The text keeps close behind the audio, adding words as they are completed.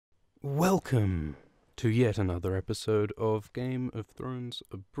Welcome to yet another episode of Game of Thrones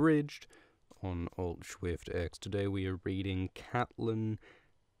Abridged on Alt Swift X. Today we are reading Catelyn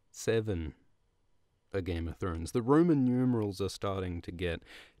VII, A Game of Thrones. The Roman numerals are starting to get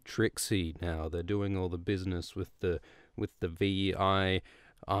tricksy now. They're doing all the business with the VI.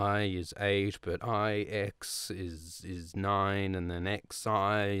 I is 8, but IX is 9, and then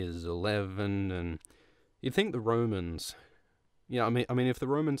XI is 11, and you'd think the Romans... Yeah, I mean, if the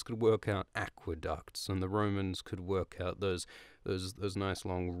Romans could work out aqueducts, and the Romans could work out those nice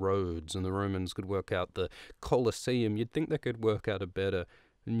long roads, and the Romans could work out the Colosseum, you'd think they could work out a better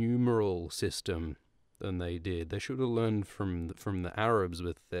numeral system than they did. They should have learned from the Arabs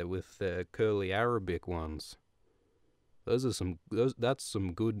with their curly Arabic ones. That's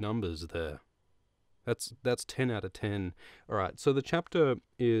some good numbers there. That's 10 out of 10. All right, so the chapter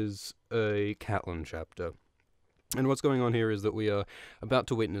is a Catelyn chapter. And what's going on here is that we are about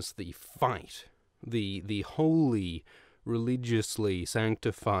to witness the fight, the holy, religiously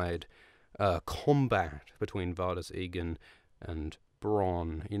sanctified combat between Vardis Egan and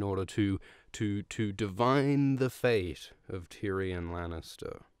Bronn in order to divine the fate of Tyrion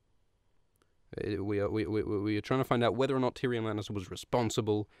Lannister. We are trying to find out whether or not Tyrion Lannister was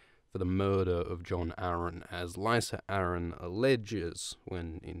responsible for the murder of Jon Arryn, as Lysa Arryn alleges,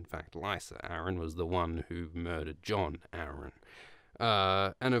 when in fact Lysa Arryn was the one who murdered Jon Arryn.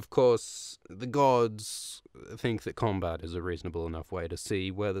 And of course, the gods think that combat is a reasonable enough way to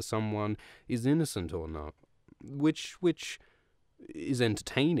see whether someone is innocent or not, which is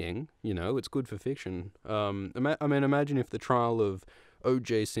entertaining, you know, it's good for fiction. I mean, imagine if the trial of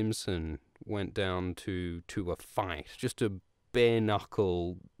O.J. Simpson went down to a fight, just a bare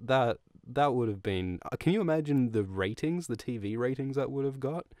knuckle. That would have been... Can you imagine the ratings, the TV ratings that would have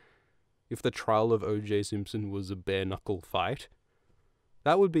got if the trial of O.J. Simpson was a bare knuckle fight?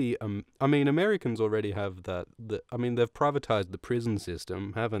 That would be... I mean, Americans already have that... I mean, they've privatized the prison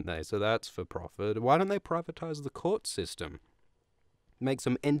system, haven't they? So that's for profit. Why don't they privatize the court system? Make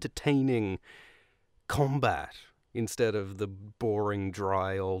some entertaining combat instead of the boring,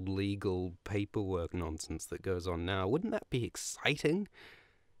 dry, old legal paperwork nonsense that goes on now. Wouldn't that be exciting?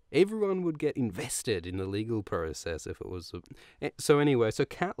 Everyone would get invested in the legal process if it was... So anyway, so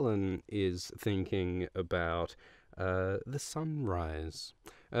Catelyn is thinking about the sunrise.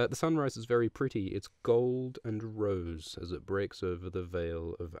 The sunrise is very pretty. It's gold and rose as it breaks over the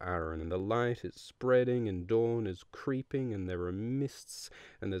Vale of Arryn, and the light is spreading, and dawn is creeping, and there are mists,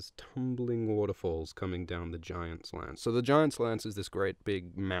 and there's tumbling waterfalls coming down the Giant's Lance. So the Giant's Lance is this great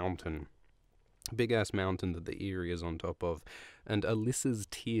big mountain, big-ass mountain that the Eyrie is on top of, and Alyssa's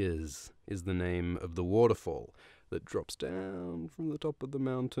Tears is the name of the waterfall that drops down from the top of the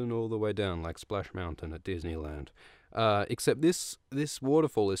mountain all the way down, like Splash Mountain at Disneyland. Except this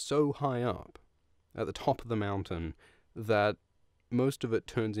waterfall is so high up at the top of the mountain that most of it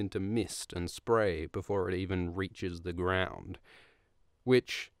turns into mist and spray before it even reaches the ground,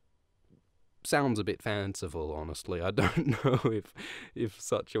 which sounds a bit fanciful, honestly. I don't know if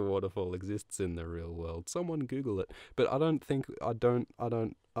such a waterfall exists in the real world. Someone Google it. But I don't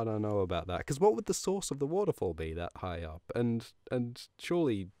know about that, because what would the source of the waterfall be that high up? And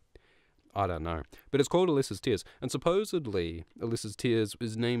surely, I don't know. But it's called Alyssa's Tears, and supposedly Alyssa's Tears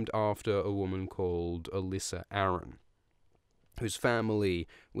is named after a woman called Alyssa Arryn, whose family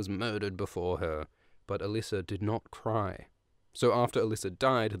was murdered before her, but Alyssa did not cry. So after Alyssa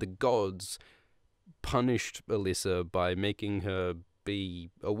died, the gods punished Alyssa by making her be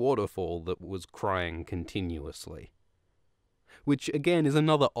a waterfall that was crying continuously. Which, again, is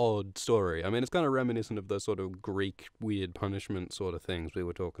another odd story. I mean, it's kind of reminiscent of those sort of Greek weird punishment sort of things we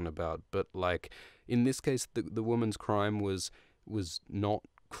were talking about. But, like, in this case, the woman's crime was not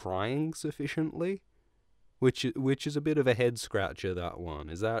crying sufficiently, which is a bit of a head scratcher, that one.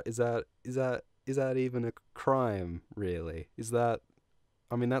 Is that even a crime, really? Is that...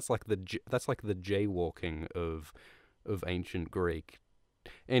 I mean, that's like the jaywalking of ancient Greek.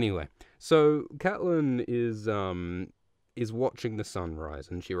 Anyway, so Catelyn is watching the sunrise,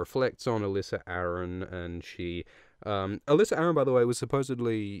 and she reflects on Alyssa Arryn, and she... Alyssa Arryn, by the way, was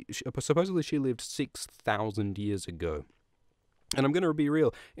supposedly she lived 6,000 years ago. And I'm going to be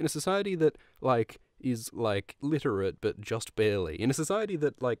real, in a society that, like, is, like, literate, but just barely, in a society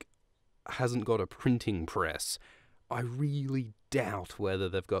that, like, hasn't got a printing press, I really doubt whether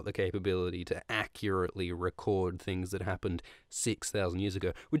they've got the capability to accurately record things that happened 6,000 years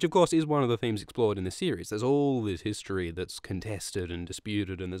ago, which of course is one of the themes explored in the series. There's all this history that's contested and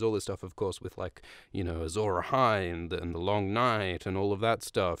disputed, and there's all this stuff, of course, with, like, you know, Azor Ahai and the Long Night and all of that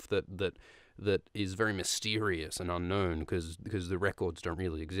stuff that that is very mysterious and unknown because the records don't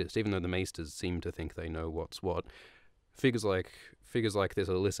really exist, even though the Maesters seem to think they know what's what. Figures like this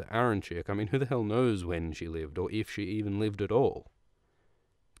Alyssa Aaron chick, I mean, who the hell knows when she lived or if she even lived at all?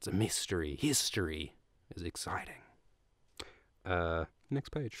 It's a mystery. History is exciting. Next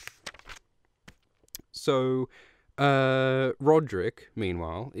page. So, Roderick,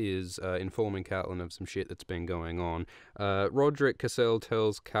 meanwhile, is informing Catelyn of some shit that's been going on. Roderick Cassell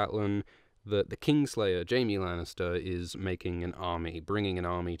tells Catelyn that the Kingslayer, Jaime Lannister, is making an army, bringing an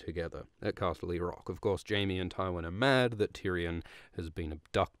army together at Casterly Rock. Of course, Jaime and Tywin are mad that Tyrion has been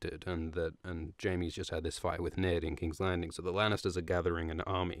abducted, and Jaime's just had this fight with Ned in King's Landing, so the Lannisters are gathering an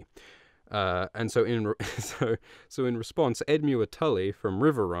army. And so in response, Edmure Tully from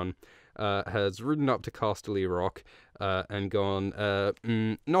Riverrun has ridden up to Casterly Rock and gone,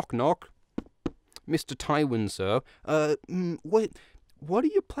 knock knock, Mr. Tywin, sir. What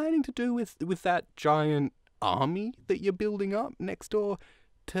are you planning to do with that giant army that you're building up next door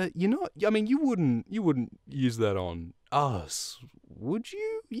to, I mean, you wouldn't use that on us, would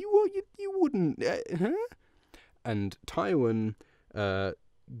you? You wouldn't, huh? And Tywin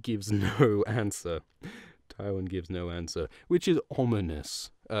gives no answer. Tywin gives no answer, which is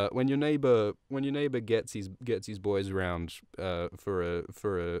ominous. When your neighbor gets his boys around for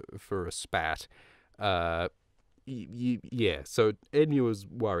a spat, so Edmure's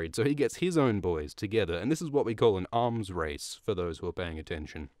worried, so he gets his own boys together, and this is what we call an arms race for those who are paying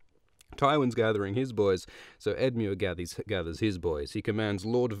attention. Tywin's gathering his boys, so Edmure gathers his boys. He commands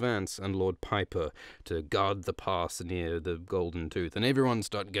Lord Vance and Lord Piper to guard the pass near the Golden Tooth, and everyone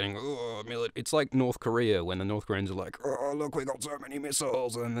starts getting, it's like North Korea, when the North Koreans are like, oh, look, we got so many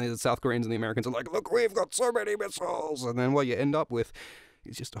missiles, and the South Koreans and the Americans are like, look, we've got so many missiles, and then what you end up with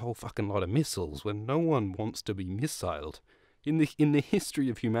is just a whole fucking lot of missiles when no one wants to be missiled. In the history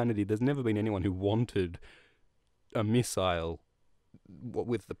of humanity, there's never been anyone who wanted a missile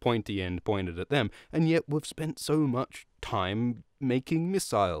with the pointy end pointed at them, and yet we've spent so much time making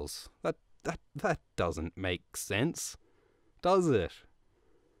missiles. That doesn't make sense, does it?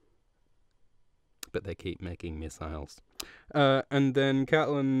 But they keep making missiles. And then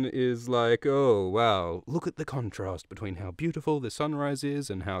Catelyn is like, oh, wow, look at the contrast between how beautiful the sunrise is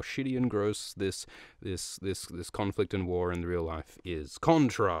and how shitty and gross this conflict and war in the real life is.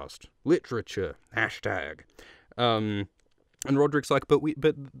 Contrast. Literature. Hashtag. And Roderick's like, but we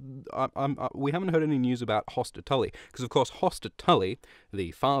haven't heard any news about Hoster Tully, because of course Hoster Tully, the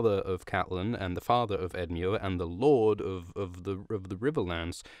father of Catelyn and the father of Edmure and the lord of the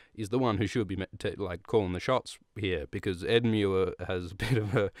Riverlands, is the one who should be calling the shots here, because Edmure has a bit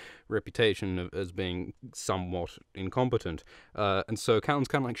of a reputation as being somewhat incompetent, and so Catelyn's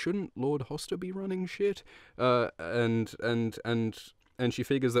kind of like, shouldn't Lord Hoster be running shit? And she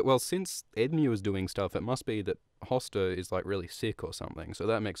figures that, well, since Edmure is doing stuff, it must be that Hoster is, really sick or something. So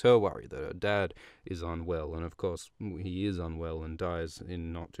that makes her worry that her dad is unwell. And, of course, he is unwell and dies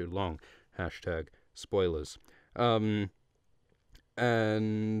in not too long. Hashtag spoilers. And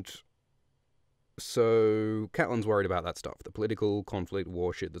so Catelyn's worried about that stuff. The political conflict,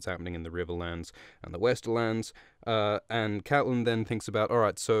 war shit that's happening in the Riverlands and the Westerlands. And Catelyn then thinks about, all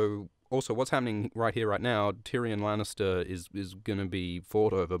right, so also, what's happening right here, right now? Tyrion Lannister is going to be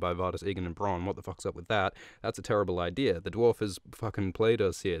fought over by Vardis, Egon, and Bronn. What the fuck's up with that? That's a terrible idea. The dwarf has fucking played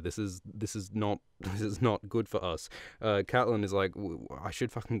us here. This is not good for us. Catelyn is like, I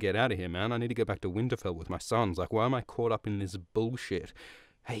should fucking get out of here, man. I need to go back to Winterfell with my sons. Like, why am I caught up in this bullshit?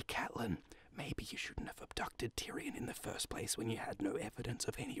 Hey, Catelyn, maybe you shouldn't have abducted Tyrion in the first place when you had no evidence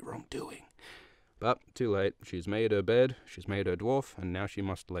of any wrongdoing. But, too late. She's made her bed, she's made her dwarf, and now she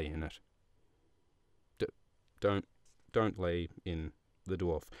must lay in it. Don't lay in the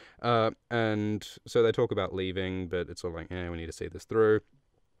dwarf. And so they talk about leaving, but it's all like, we need to see this through.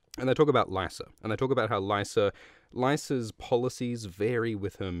 And they talk about Lysa. And they talk about how Lysa's policies vary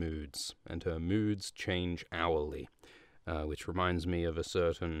with her moods, and her moods change hourly. Which reminds me of a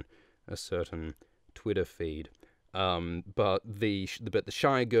certain Twitter feed. But the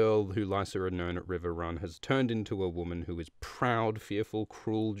shy girl who Lysa had known at Riverrun has turned into a woman who is proud, fearful,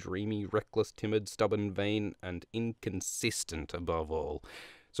 cruel, dreamy, reckless, timid, stubborn, vain, and inconsistent above all.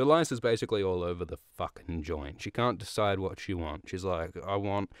 So Lysa's basically all over the fucking joint. She can't decide what she wants. She's like, I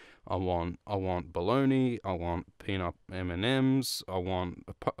want bologna. I want peanut M&Ms. I want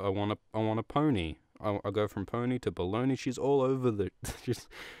a pony. I go from pony to bologna. She's all over the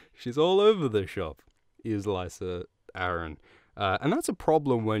she's all over the shop. Is Lysa Aaron. And that's a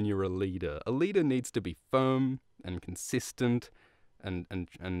problem when you're a leader. A leader needs to be firm and consistent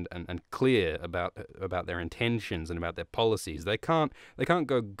and clear about their intentions and about their policies. They can't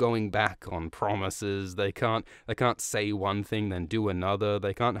go going back on promises. They can't say one thing then do another.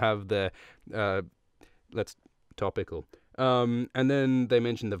 They can't have their let's topical. And then they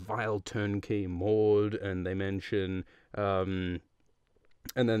mention the vile turnkey Maud, and they mention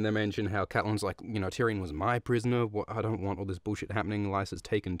and then they mention how Catelyn's like, Tyrion was my prisoner. I don't want all this bullshit happening. Lysa's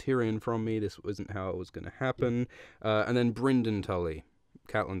taken Tyrion from me. This wasn't how it was going to happen. And then Brynden Tully,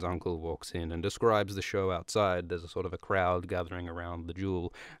 Catelyn's uncle, walks in and describes the show outside. There's a sort of a crowd gathering around the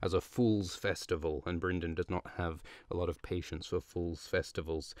duel as a fool's festival, and Brynden does not have a lot of patience for fool's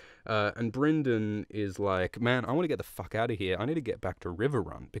festivals. And Brynden is like, man, I want to get the fuck out of here. I need to get back to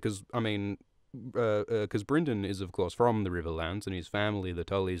Riverrun, because, because Brynden is, of course, from the Riverlands, and his family, the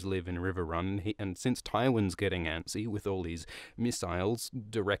Tullys, live in Riverrun. And since Tywin's getting antsy with all these missiles,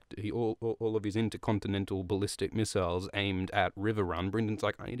 all of his intercontinental ballistic missiles aimed at Riverrun, Brendan's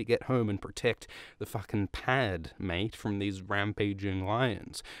like, I need to get home and protect the fucking pad, mate, from these rampaging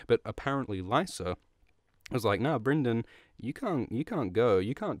lions. But apparently Lysa was like, no, Brynden, you can't go.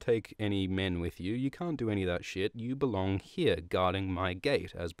 You can't take any men with you. You can't do any of that shit. You belong here, guarding my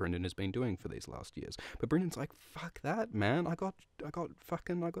gate, as Brynden has been doing for these last years. But Brendan's like, fuck that, man. I got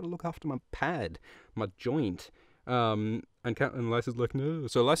to look after my pad, my joint. And Lysa's like, no.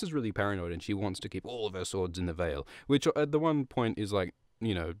 So Lysa's really paranoid, and she wants to keep all of her swords in the Vale, which at the one point is like,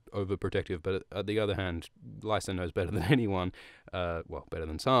 overprotective, but at the other hand, Lysa knows better than anyone, better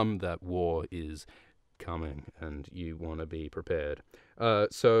than some, that war is coming, and you want to be prepared.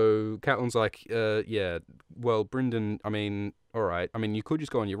 So Catelyn's like, Brynden, alright, you could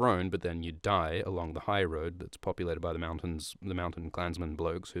just go on your own, but then you'd die along the high road that's populated by the mountain clansmen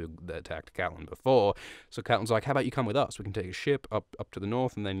blokes who attacked Catelyn before. So Catelyn's like, how about you come with us? We can take a ship up to the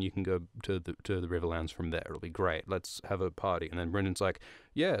north, and then you can go to the Riverlands from there. It'll be great. Let's have a party. And then Brendan's like,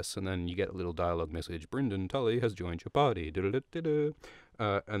 yes, and then you get a little dialogue message, Brynden Tully has joined your party.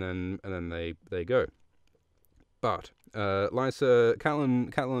 And then they go. But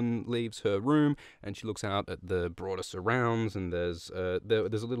Catelyn leaves her room, and she looks out at the broader surrounds, and there's a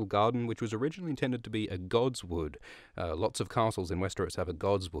little garden which was originally intended to be a godswood. Lots of castles in Westeros have a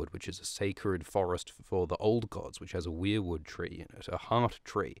godswood, which is a sacred forest for the old gods, which has a weirwood tree in it, a heart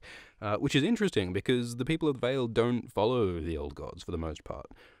tree, which is interesting because the people of the Vale don't follow the old gods for the most part.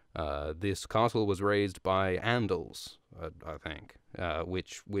 This castle was raised by Andals, I think,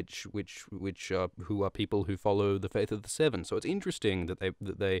 who are people who follow the faith of the Seven. So it's interesting that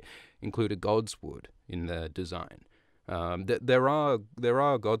they include a godswood in their design. There are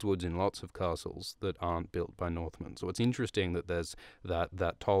godswoods in lots of castles that aren't built by Northmen. So it's interesting that there's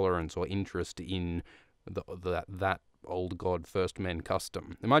that tolerance or interest in that old god first men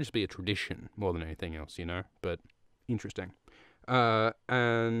custom. It might just be a tradition more than anything else, but interesting. But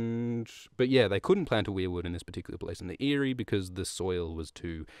yeah, they couldn't plant a weirwood in this particular place in the Eyrie because the soil was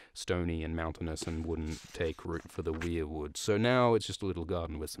too stony and mountainous and wouldn't take root for the weirwood. So now it's just a little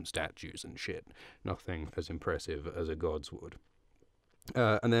garden with some statues and shit. Nothing as impressive as a godswood.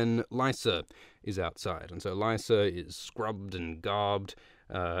 And then Lysa is outside, and so Lysa is scrubbed and garbed,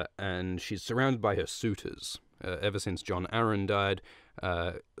 and she's surrounded by her suitors. Ever since Jon Arryn died,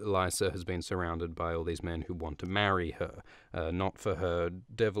 Lysa has been surrounded by all these men who want to marry her, not for her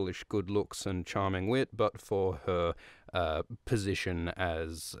devilish good looks and charming wit, but for her position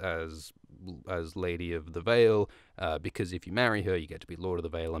as Lady of the Vale, because if you marry her, you get to be Lord of the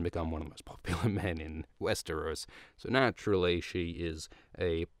Vale and become one of the most popular men in Westeros. So naturally, she is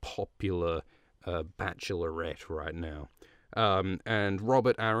a popular bachelorette right now. And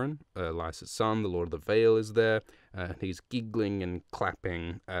Robert Arryn, Lysa's son, the Lord of the Vale, is there. He's giggling and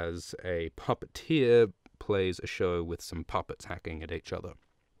clapping as a puppeteer plays a show with some puppets hacking at each other.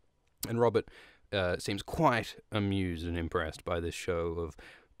 And Robert seems quite amused and impressed by this show of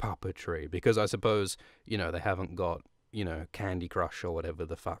puppetry, because I suppose, they haven't got, Candy Crush or whatever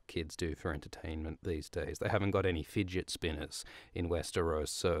the fuck kids do for entertainment these days. They haven't got any fidget spinners in Westeros,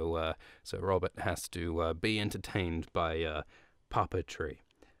 so Robert has to be entertained by puppetry.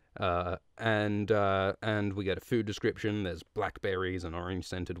 And we get a food description. There's blackberries and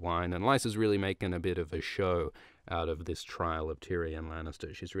orange-scented wine, and Lysa's really making a bit of a show out of this trial of Tyrion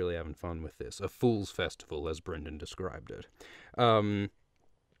Lannister. She's really having fun with this. A fool's festival, as Brendan described it.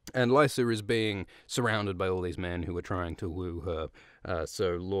 And Lysa is being surrounded by all these men who are trying to woo her.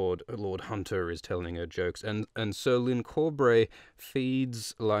 So Lord Hunter is telling her jokes, and Sir Lyn Corbray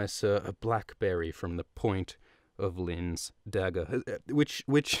feeds Lysa a blackberry from the point of Lyn's dagger. Which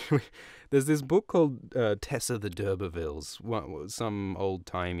there's this book called Tessa the D'Urbervilles, some old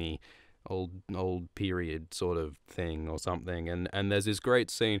timey old period sort of thing or something, and there's this great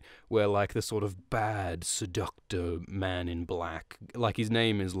scene where like the sort of bad seductor man in black, like his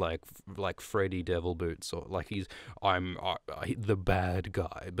name is like Freddy Devil Boots, or like I'm the bad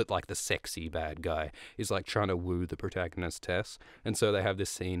guy, but like the sexy bad guy is like trying to woo the protagonist Tess, and so they have this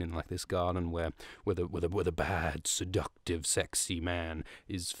scene in like this garden where the bad seductive sexy man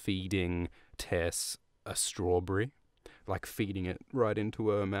is feeding Tess a strawberry, like feeding it right into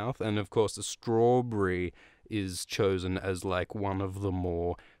her mouth. And of course the strawberry is chosen as like one of the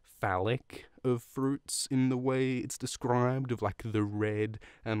more phallic of fruits in the way it's described, of like the red,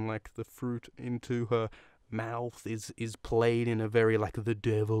 and like the fruit into her mouth is played in a very like the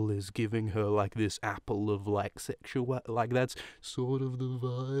devil is giving her like this apple of like sexual, like that's sort of the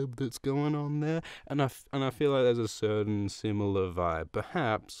vibe that's going on there. And I feel like there's a certain similar vibe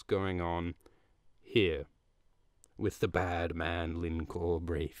perhaps going on here with the bad man Lynn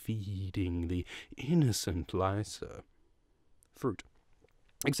Corbray feeding the innocent Lysa fruit.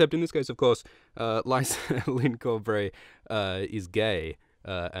 Except in this case, of course, Lysa Lynn Corbray is gay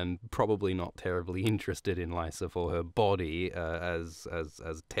and probably not terribly interested in Lysa for her body, as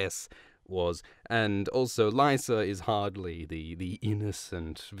Tess was, and also Lysa is hardly the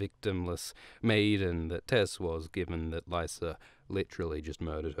innocent, victimless maiden that Tess was, given that Lysa literally just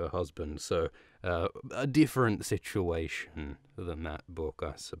murdered her husband. So a different situation than that book,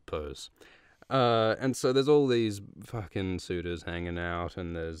 I suppose. And so there's all these fucking suitors hanging out,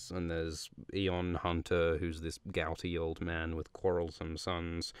 and there's Eon Hunter, who's this gouty old man with quarrelsome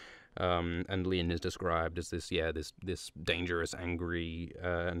sons, and Lynn is described as this dangerous, angry,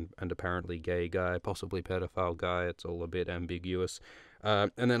 and apparently gay guy, possibly pedophile guy. It's all a bit ambiguous.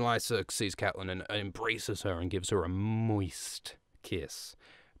 And then Lysa sees Catelyn and embraces her and gives her a moist kiss,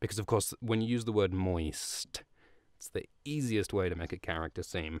 because of course when you use the word moist, it's the easiest way to make a character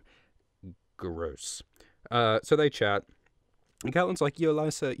seem gross. So they chat, and Catelyn's like, yo,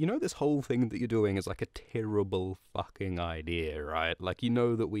 Lysa, you know this whole thing that you're doing is like a terrible fucking idea, right? Like, you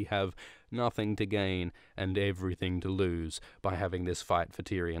know that we have nothing to gain and everything to lose by having this fight for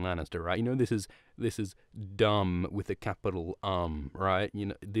Tyrion Lannister, right? You know this is dumb with a capital right? You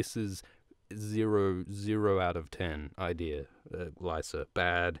know, this is 0 out of 10 idea, Lysa.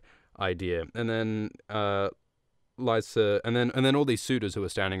 Bad idea. And then Lysa, and then all these suitors who are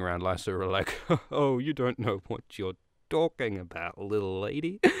standing around Lysa are like, oh, you don't know what you're talking about, little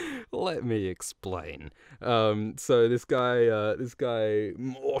lady. Let me explain. So this guy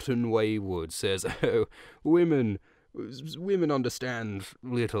Morton Waywood says, oh, women understand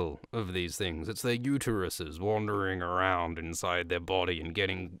little of these things. It's their uteruses wandering around inside their body and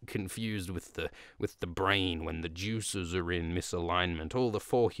getting confused with the brain when the juices are in misalignment. All the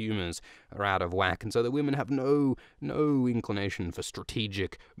four humours are out of whack, and so the women have no inclination for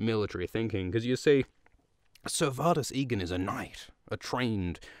strategic military thinking. Because you see, Sir Vardis Egan is a knight, a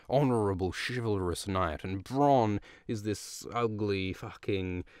trained, honourable, chivalrous knight, and Bronn is this ugly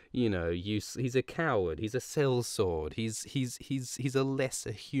fucking, he's a coward, he's a sellsword, he's a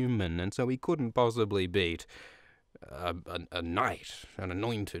lesser human, and so he couldn't possibly beat a knight, an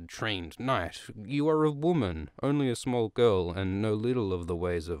anointed, trained knight. You are a woman, only a small girl, and know little of the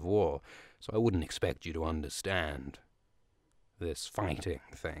ways of war, so I wouldn't expect you to understand this fighting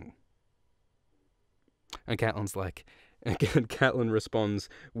thing. And Catelyn's like, again, Catelyn responds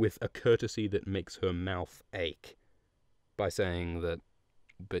with a courtesy that makes her mouth ache by saying that,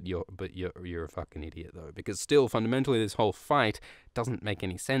 but you're a fucking idiot though, because still fundamentally this whole fight doesn't make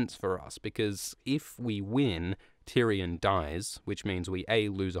any sense for us, because if we win, Tyrion dies, which means we A,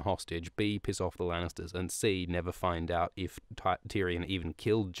 lose a hostage, B, piss off the Lannisters, and C, never find out if Tyrion even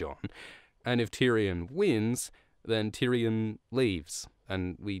killed Jon. And if Tyrion wins, then Tyrion leaves,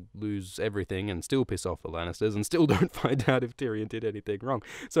 and we lose everything and still piss off the Lannisters and still don't find out if Tyrion did anything wrong.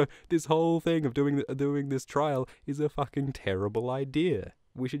 So this whole thing of doing this trial is a fucking terrible idea.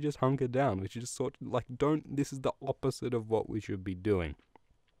 We should just hunker down. We should just this is the opposite of what we should be doing.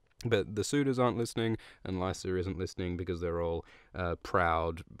 But the suitors aren't listening, and Lysa isn't listening, because they're all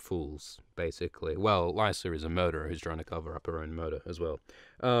proud fools, basically. Well, Lysa is a murderer who's trying to cover up her own murder as well.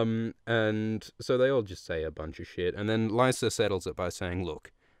 And so they all just say a bunch of shit, and then Lysa settles it by saying,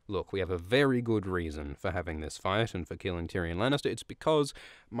 look, we have a very good reason for having this fight and for killing Tyrion Lannister. It's because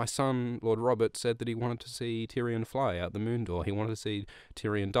my son, Lord Robert, said that he wanted to see Tyrion fly out the moon door. He wanted to see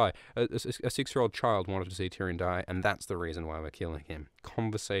Tyrion die. A 6-year-old child wanted to see Tyrion die, and that's the reason why we're killing him.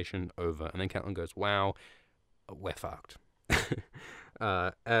 Conversation over. And then Catelyn goes, wow, we're fucked.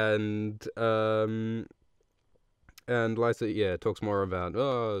 And And Lysa, yeah, talks more about,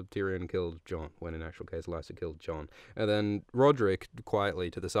 oh, Tyrion killed Jon, when in actual case Lysa killed Jon. And then Roderick,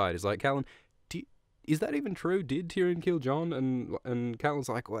 quietly to the side, is like, Catelyn, is that even true? Did Tyrion kill Jon? And Catelyn's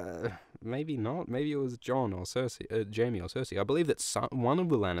like, well, maybe not. Maybe it was Jon or Cersei, Jaime or Cersei. I believe that one of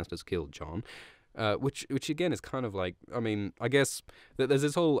the Lannisters killed Jon. Which again is kind of like, I mean, I guess that there's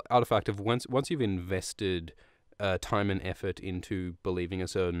this whole artifact of once you've invested time and effort into believing a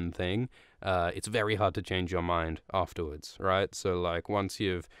certain thing, it's very hard to change your mind afterwards, right? So like once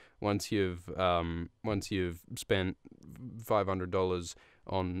you've spent $500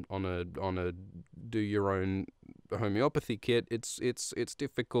 on a do your own homeopathy kit, it's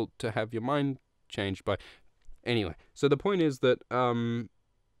difficult to have your mind changed by. Anyway, so the point is that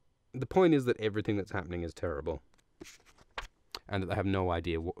everything that's happening is terrible, and that they have no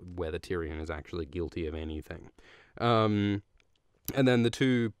idea whether Tyrion is actually guilty of anything. And then the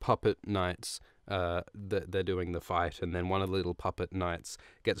two puppet knights, they're doing the fight, and then one of the little puppet knights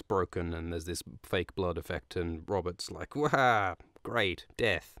gets broken, and there's this fake blood effect, and Robert's like, "Wow, great,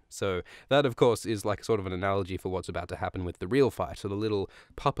 death." So that, of course, is like sort of an analogy for what's about to happen with the real fight. So the little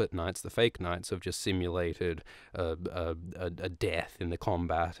puppet knights, the fake knights, have just simulated a death in the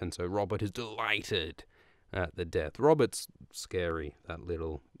combat, and so Robert is delighted at the death. Robert's scary, that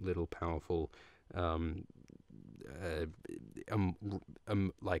little powerful,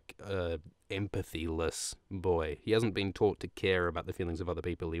 empathyless boy. He hasn't been taught to care about the feelings of other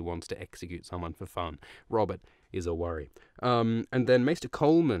people. He wants to execute someone for fun. Robert is a worry. And then Maester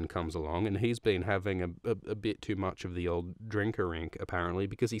Coleman comes along, and he's been having a bit too much of the old drinker-ink, apparently,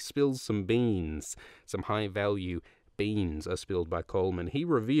 because he spills some beans. Some high-value beans are spilled by Coleman. He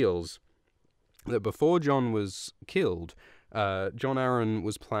reveals that before Jon was killed, Jon Arryn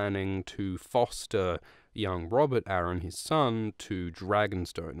was planning to foster young Robert Arryn, his son, to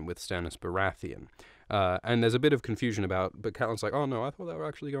Dragonstone with Stannis Baratheon. And there's a bit of confusion but Catelyn's like, oh no, I thought they were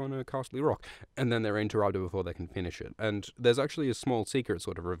actually going to Castle Rock. And then they're interrupted before they can finish it. And there's actually a small secret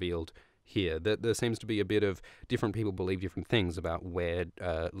sort of revealed here, that there seems to be a bit of different people believe different things about where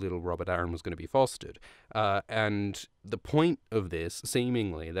little Robert Arryn was going to be fostered. And the point of this,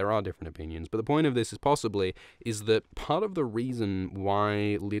 seemingly, there are different opinions, but the point of this is that part of the reason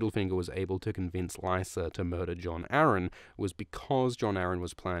why Littlefinger was able to convince Lysa to murder Jon Arryn was because Jon Arryn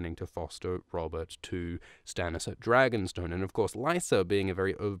was planning to foster Robert to Stannis at Dragonstone. And of course, Lysa, being a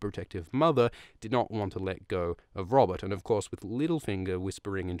very overprotective mother, did not want to let go of Robert. And of course, with Littlefinger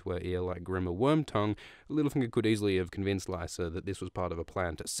whispering into her ear like Grimmer Wormtongue, Littlefinger could easily have convinced Lysa that this was part of a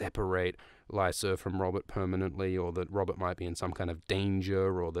plan to separate Lysa from Robert permanently, or that Robert might be in some kind of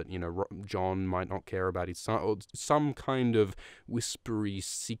danger, or that, Jon might not care about his son, or some kind of whispery,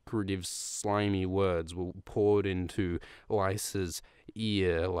 secretive, slimy words were poured into Lysa's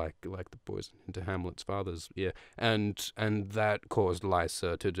ear, like the poison into Hamlet's father's ear, and that caused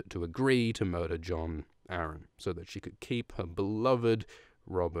Lysa to agree to murder Jon Arryn, so that she could keep her beloved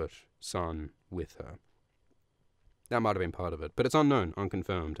Robert son with her. That might have been part of it, but it's unknown,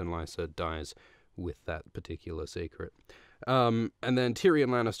 unconfirmed, and Lysa dies with that particular secret. And then Tyrion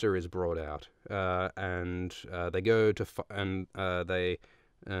Lannister is brought out, and they go to and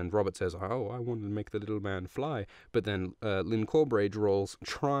Robert says, "Oh, I wanted to make the little man fly," but then Lyn Corbray drawls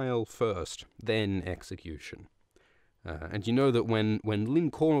trial first, then execution. And you know that when Lyn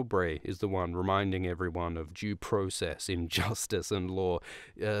Corbray is the one reminding everyone of due process in justice and law,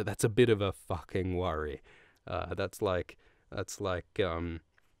 that's a bit of a fucking worry. That's like a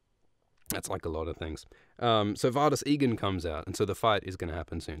lot of things. So Vardis Egan comes out, and so the fight is going to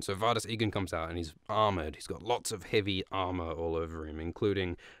happen soon. So Vardis Egan comes out, and he's armored. He's got lots of heavy armor all over him,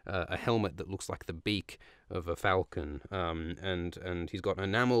 including a helmet that looks like the beak of a falcon. And he's got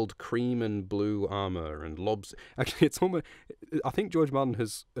enameled cream and blue armor and lobs. Actually, it's almost. I think George Martin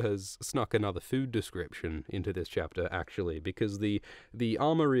has snuck another food description into this chapter, actually, because the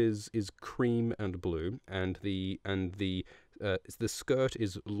armor is cream and blue, and the skirt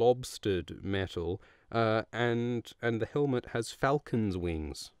is lobstered metal, and the helmet has falcon's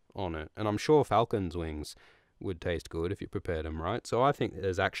wings on it. And I'm sure falcon's wings would taste good if you prepared them right. So I think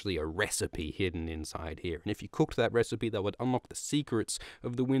there's actually a recipe hidden inside here. And if you cooked that recipe, that would unlock the secrets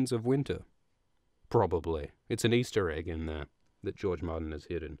of the Winds of Winter. Probably. It's an Easter egg in there that George Martin has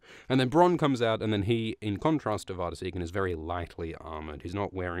hidden. And then Bronn comes out, and then he, in contrast to Vardis Egan, is very lightly armored. He's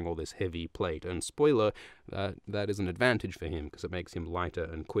not wearing all this heavy plate. And spoiler, that is an advantage for him, because it makes him lighter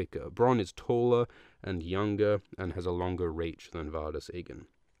and quicker. Bronn is taller and younger, and has a longer reach than Vardis Egan.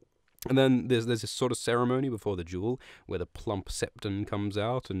 And then there's this sort of ceremony before the duel where the plump Septon comes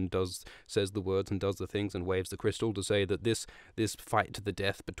out and says the words and does the things and waves the crystal to say that this fight to the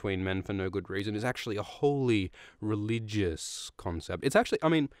death between men for no good reason is actually a wholly religious concept. It's actually, I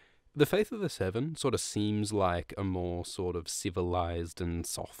mean, the Faith of the Seven sort of seems like a more sort of civilized and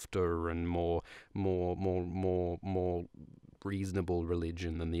softer and more reasonable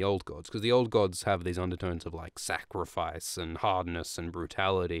religion than the old gods, because the old gods have these undertones of like sacrifice and hardness and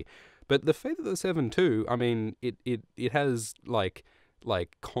brutality. But the Faith of the Seven too, I mean, it has like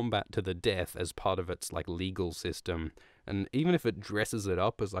combat to the death as part of its like legal system. And even if it dresses it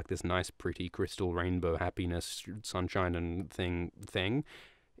up as like this nice, pretty crystal rainbow happiness, sunshine and thing,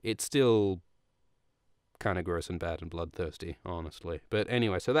 it's still kind of gross and bad and bloodthirsty, honestly. But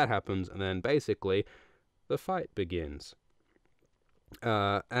anyway, so that happens, and then basically the fight begins.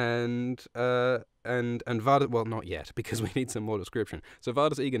 And Vardis, well, not yet, because we need some more description. So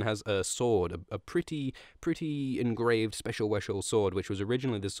Vardis Egan has a sword, a pretty engraved special weshel sword, which was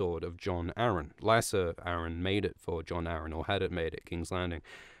originally the sword of Jon Arryn. Lysa Arryn made it for Jon Arryn, or had it made at King's Landing.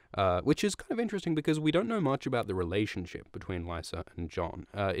 Which is kind of interesting because we don't know much about the relationship between Lysa and Jon.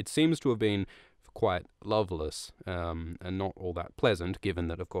 It seems to have been quite loveless and not all that pleasant, given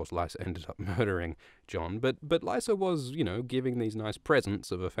that, of course, Lysa ended up murdering Jon. But Lysa was, you know, giving these nice presents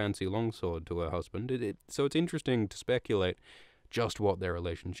of a fancy longsword to her husband. So it's interesting to speculate just what their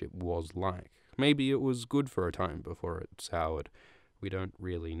relationship was like. Maybe it was good for a time before it soured. We don't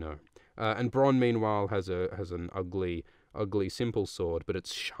really know. And Bronn, meanwhile, has an ugly simple sword, but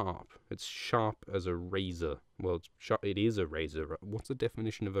it's sharp. It's sharp as a razor. Well, it is a razor. What's the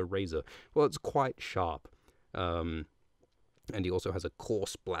definition of a razor? Well, it's quite sharp. And he also has a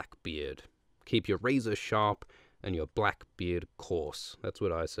coarse black beard. Keep your razor sharp and your black beard coarse. That's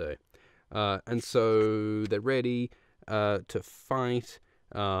what I say. And so they're ready to fight.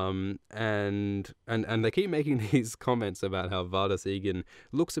 And they keep making these comments about how Vardis Egan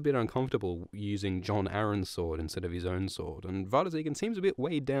looks a bit uncomfortable using Jon Arryn's sword instead of his own sword, and Vardis Egan seems a bit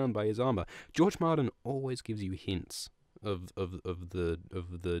weighed down by his armor. George Martin always gives you hints of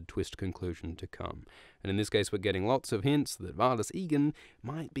the twist conclusion to come, and in this case we're getting lots of hints that Vardis Egan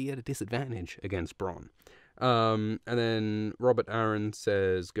might be at a disadvantage against Bronn. And then Robert Arryn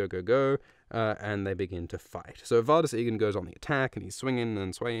says, go, go, go, and they begin to fight. So Vardis Egan goes on the attack, and he's swinging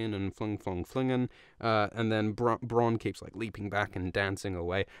and swaying and flinging, and then Bronn keeps like leaping back and dancing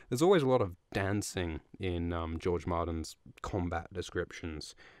away. There's always a lot of dancing in George Martin's combat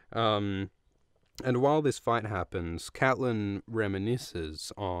descriptions. And while this fight happens, Catelyn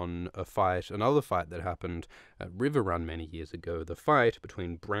reminisces on another fight that happened at Riverrun many years ago, the fight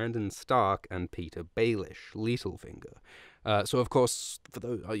between Brandon Stark and Peter Baelish, Littlefinger. So, of course, for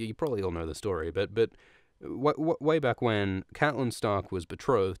those, you probably all know the story, but way back when, Catelyn Stark was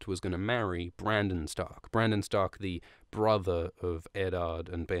betrothed, was going to marry Brandon Stark. Brandon Stark, the brother of Eddard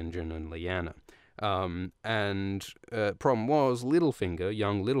and Benjen and Lyanna. Problem was, young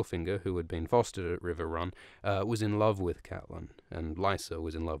Littlefinger, who had been fostered at Riverrun, was in love with Catelyn, and Lysa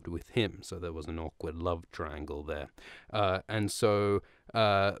was in love with him, so there was an awkward love triangle there. And so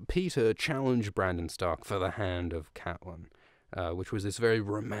Peter challenged Brandon Stark for the hand of Catelyn, which was this very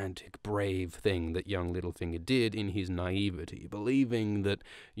romantic, brave thing that young Littlefinger did in his naivety, believing that,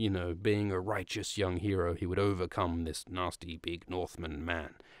 you know, being a righteous young hero, he would overcome this nasty, big Northman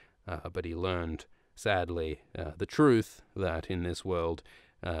man. But he learned, sadly, the truth that in this world,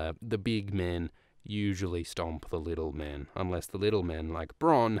 the big men usually stomp the little men, unless the little men, like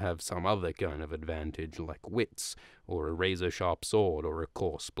Bronn, have some other kind of advantage, like wits, or a razor-sharp sword, or a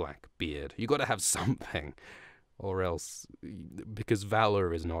coarse black beard. You gotta have something, or else, because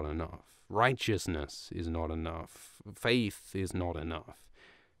valor is not enough. Righteousness is not enough. Faith is not enough.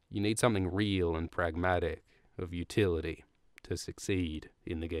 You need something real and pragmatic, of utility, to succeed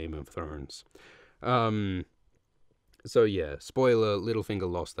in the Game of Thrones. So yeah, spoiler,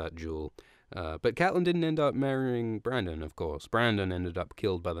 Littlefinger lost that duel. But Catelyn didn't end up marrying Brandon, of course. Brandon ended up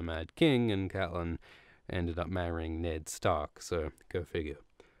killed by the Mad King, and Catelyn ended up marrying Ned Stark, so go figure.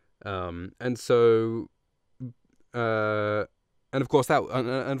 And of course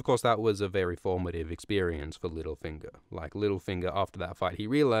that was a very formative experience for Littlefinger. Like, Littlefinger, after that fight, he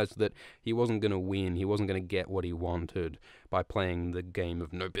realized that he wasn't going to win, he wasn't going to get what he wanted by playing the game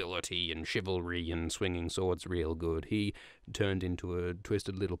of nobility and chivalry and swinging swords real good. He turned into a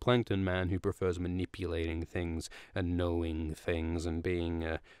twisted little plankton man who prefers manipulating things and knowing things and being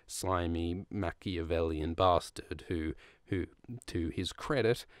a slimy Machiavellian bastard who, to his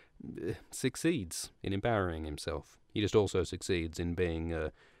credit, succeeds in empowering himself. He just also succeeds in being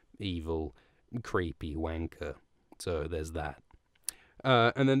a evil, creepy wanker. So there's that.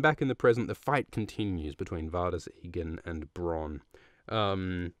 And then back in the present, the fight continues between Vardis Egan and Bronn.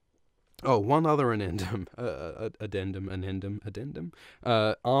 One other addendum. After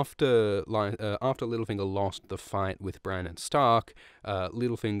Littlefinger lost the fight with Bran and Stark,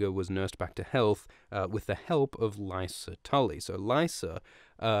 Littlefinger was nursed back to health with the help of Lysa Tully. So Lysa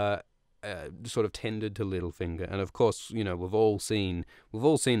sort of tended to Littlefinger, and of course, you know, we've all seen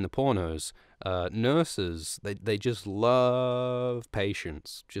the pornos. Nurses, they just love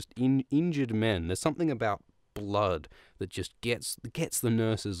patients, just injured men. There's something about blood that just gets the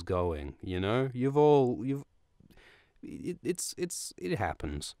nurses going, you know. It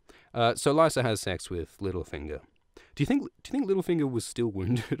happens. So Lysa has sex with Littlefinger. Do you think Littlefinger was still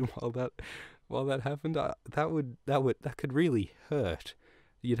wounded while that happened? That could really hurt.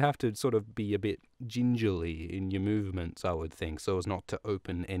 You'd have to sort of be a bit gingerly in your movements, I would think, so as not to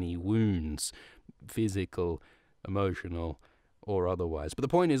open any wounds, physical, emotional, or otherwise. But the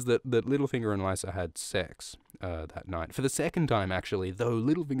point is that Littlefinger and Lysa had sex that night. For the second time, actually, though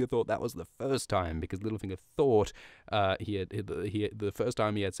Littlefinger thought that was the first time, because Littlefinger thought the first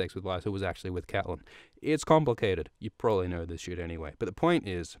time he had sex with Lysa was actually with Catelyn. It's complicated. You probably know this shit anyway. But the point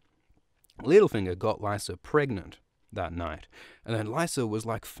is, Littlefinger got Lysa pregnant that night. And then Lysa was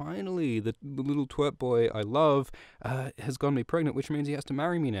like, finally, the little twerp boy I love has gotten me pregnant, which means he has to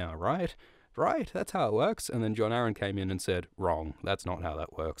marry me now, right? Right, that's how it works. And then Jon Arryn came in and said, wrong, that's not how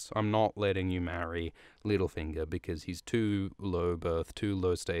that works. I'm not letting you marry Littlefinger because he's too low birth, too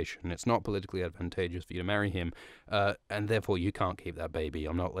low station. It's not politically advantageous for you to marry him, and therefore you can't keep that baby.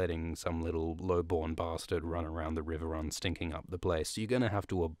 I'm not letting some little low-born bastard run around the river run stinking up the place. So you're going to have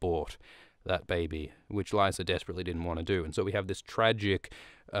to abort that baby, which Lysa desperately didn't want to do. And so we have this tragic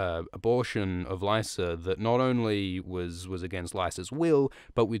abortion of Lysa that not only was against Lysa's will,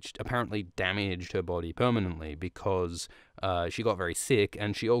 but which apparently damaged her body permanently because she got very sick,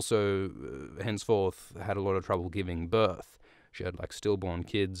 and she also henceforth had a lot of trouble giving birth. She had like stillborn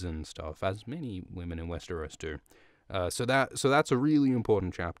kids and stuff, as many women in Westeros do. So that's a really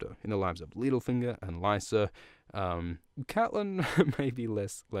important chapter in the lives of Littlefinger and Lysa. Catelyn may be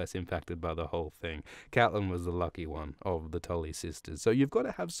less impacted by the whole thing. Catelyn was the lucky one of the Tully sisters, so you've got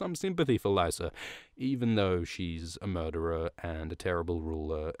to have some sympathy for Lysa, even though she's a murderer and a terrible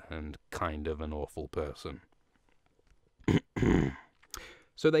ruler and kind of an awful person.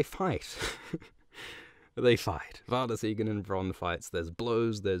 So they fight. They fight. Vardis Egan and Bronn fights. There's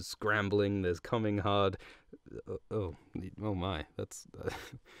blows, there's scrambling, there's coming hard. Oh my, that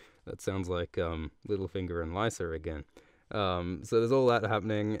sounds like Littlefinger and Lysa again. So there's all that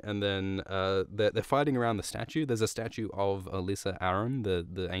happening, and then they're fighting around the statue. There's a statue of Alyssa Arryn,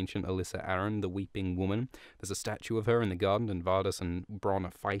 the ancient Alyssa Arryn, the weeping woman. There's a statue of her in the garden, and Vardis and Bronn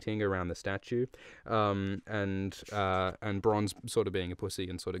are fighting around the statue. And Bronn's sort of being a pussy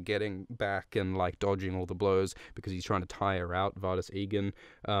and sort of getting back and like dodging all the blows because he's trying to tire out Vardis Egan.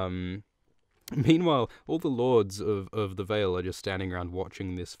 Meanwhile, all the lords of the Vale are just standing around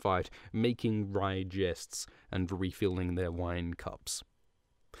watching this fight, making wry jests and refilling their wine cups.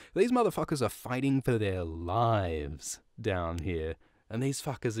 These motherfuckers are fighting for their lives down here, and these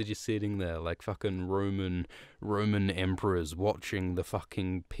fuckers are just sitting there like fucking Roman emperors watching the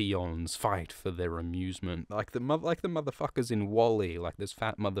fucking peons fight for their amusement, like the motherfuckers in Wall-E, like those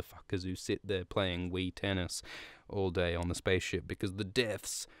fat motherfuckers who sit there playing Wii tennis all day on the spaceship because the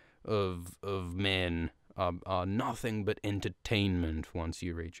deaths of men are nothing but entertainment once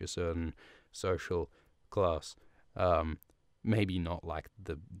you reach a certain social class. Maybe not like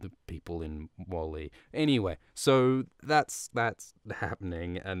the people in Wall-E. Anyway, so that's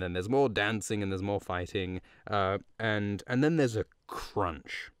happening, and then there's more dancing and there's more fighting, and then there's a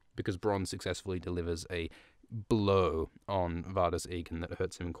crunch because Bronn successfully delivers a blow on Vardis Egan that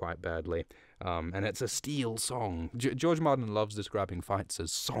hurts him quite badly, and it's a steel song. George Martin loves describing fights as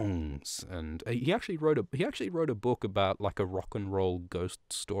songs, and he actually wrote a book about like a rock and roll ghost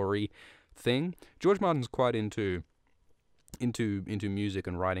story thing. George Martin's quite into music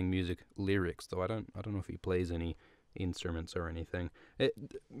and writing music lyrics, though I don't know if he plays any instruments or anything.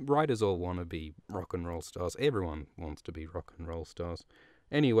 Writers all want to be rock and roll stars. Everyone wants to be rock and roll stars.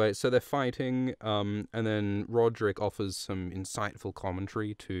 Anyway, so they're fighting, and then Roderick offers some insightful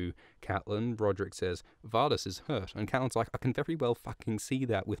commentary to Catelyn. Roderick says, Vardis is hurt, and Catelyn's like, I can very well fucking see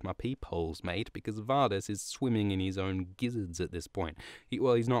that with my peepholes, mate, because Vardis is swimming in his own gizzards at this point.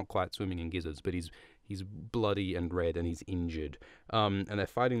 He's not quite swimming in gizzards, but he's He's bloody and red, and he's injured. And they're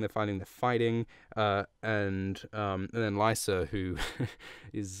fighting, and then Lysa, who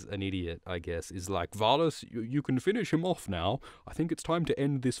is an idiot, I guess, is like, Vardas, you can finish him off now. I think it's time to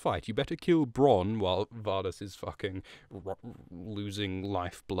end this fight. You better kill Bronn, while Vardas is fucking losing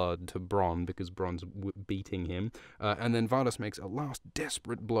lifeblood to Bronn because Bronn's beating him. And then Vardas makes a last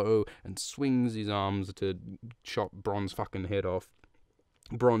desperate blow and swings his arms to chop Bronn's fucking head off.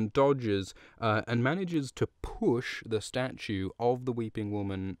 Bronn dodges and manages to push the statue of the Weeping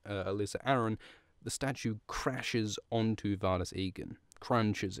Woman, Alyssa Arryn. The statue crashes onto Vardas Egan,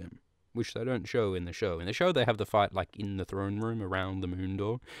 crunches him, which they don't show in the show. In the show, they have the fight like in the throne room around the moon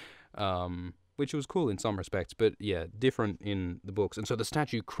door, which was cool in some respects, but yeah, different in the books. And so the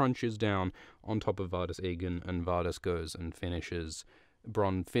statue crunches down on top of Vardas Egan, and Vardas goes and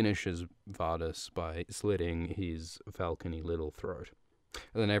Bronn finishes Vardas by slitting his falcony little throat.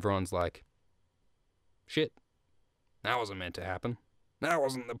 And then everyone's like, shit, that wasn't meant to happen. That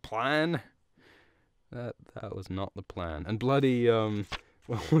wasn't the plan. That was not the plan. And bloody,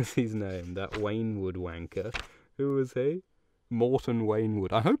 what was his name? That Waynwood wanker. Who was he? Morton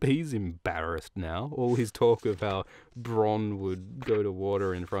Waynwood. I hope he's embarrassed now. All his talk of how Bronn would go to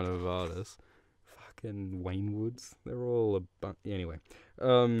water in front of Vardas. Fucking Waynwoods. They're all anyway.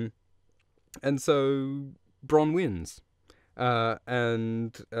 And so Bronn wins.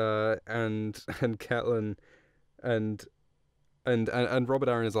 And Catelyn and Robert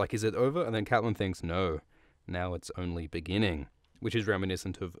Arryn is like, is it over? And then Catelyn thinks, no, now it's only beginning, which is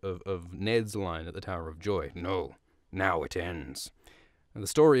reminiscent of Ned's line at the Tower of Joy. No, now it ends. And the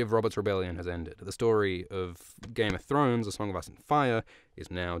story of Robert's Rebellion has ended. The story of Game of Thrones, A Song of Ice and Fire,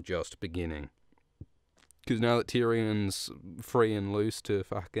 is now just beginning. Because now that Tyrion's free and loose to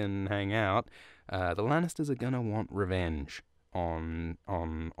fucking hang out, the Lannisters are gonna want revenge on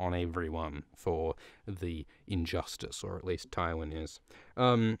everyone for the injustice, or at least Tywin is.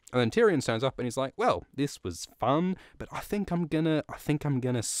 And then Tyrion stands up and he's like, "Well, this was fun, but I think I'm gonna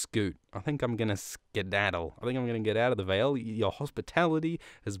scoot. I think I'm gonna skedaddle. I think I'm gonna get out of the Vale. Your hospitality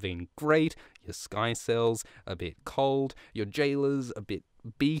has been great. Your sky cells a bit cold. Your jailers a bit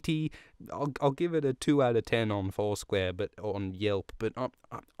beaty. I'll give it a 2 out of 10 on Foursquare, but on Yelp. But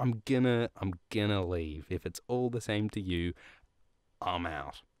I'm gonna leave. If it's all the same to you, I'm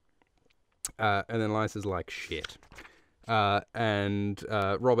out." And then Lysa's like, shit. And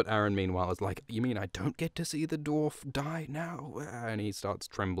Robert Arryn, meanwhile, is like, "You mean I don't get to see the dwarf die now?" And he starts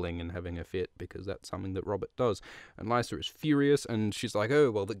trembling and having a fit, because that's something that Robert does. And Lysa is furious, and she's like,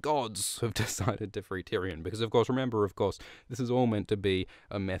 "Oh, well, the gods have decided to free Tyrion." Because, of course, this is all meant to be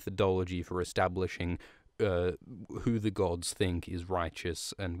a methodology for establishing who the gods think is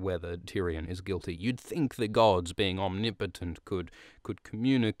righteous and whether Tyrion is guilty. You'd think the gods, being omnipotent, could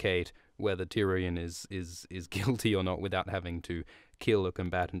communicate whether Tyrion is guilty or not without having to kill a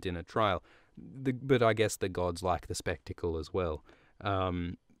combatant in a trial. But I guess the gods like the spectacle as well.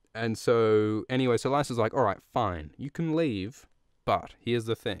 And so, anyway, so Lysa's like, "All right, fine, you can leave, but here's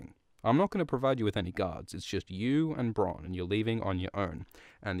the thing. I'm not going to provide you with any guards. It's just you and Bronn, and you're leaving on your own.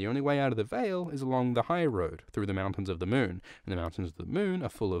 And the only way out of the Vale is along the high road through the Mountains of the Moon. And the Mountains of the Moon are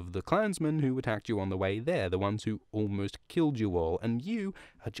full of the clansmen who attacked you on the way there, the ones who almost killed you all. And you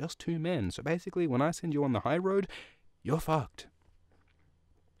are just 2 men. So basically, when I send you on the high road, you're fucked."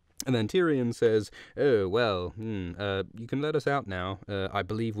 And then Tyrion says, "Oh, well, you can let us out now. I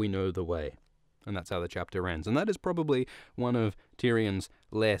believe we know the way." And that's how the chapter ends. And that is probably one of Tyrion's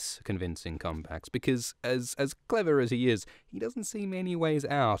less convincing comebacks, because as clever as he is, he doesn't see many ways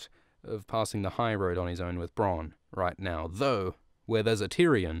out of passing the high road on his own with Bronn right now. Though, where there's a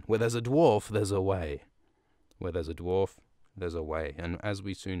Tyrion, where there's a dwarf, there's a way. Where there's a dwarf, there's a way. And as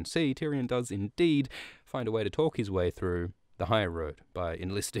we soon see, Tyrion does indeed find a way to talk his way through the high road by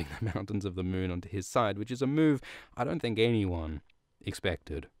enlisting the Mountains of the Moon onto his side, which is a move I don't think anyone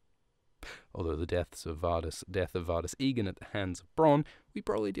expected. Although the death of Vardas Egan at the hands of Bronn, we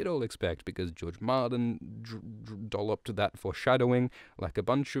probably did all expect, because George Martin dolloped that foreshadowing like a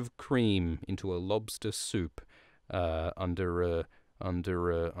bunch of cream into a lobster soup under a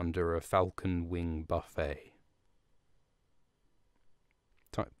falcon wing buffet.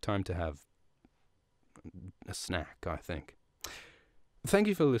 Time to have a snack, I think. Thank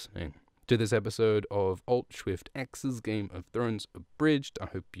you for listening to this episode of Alt Swift X's Game of Thrones Abridged. I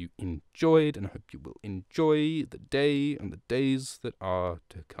hope you enjoyed, and I hope you will enjoy the day and the days that are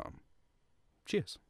to come. Cheers.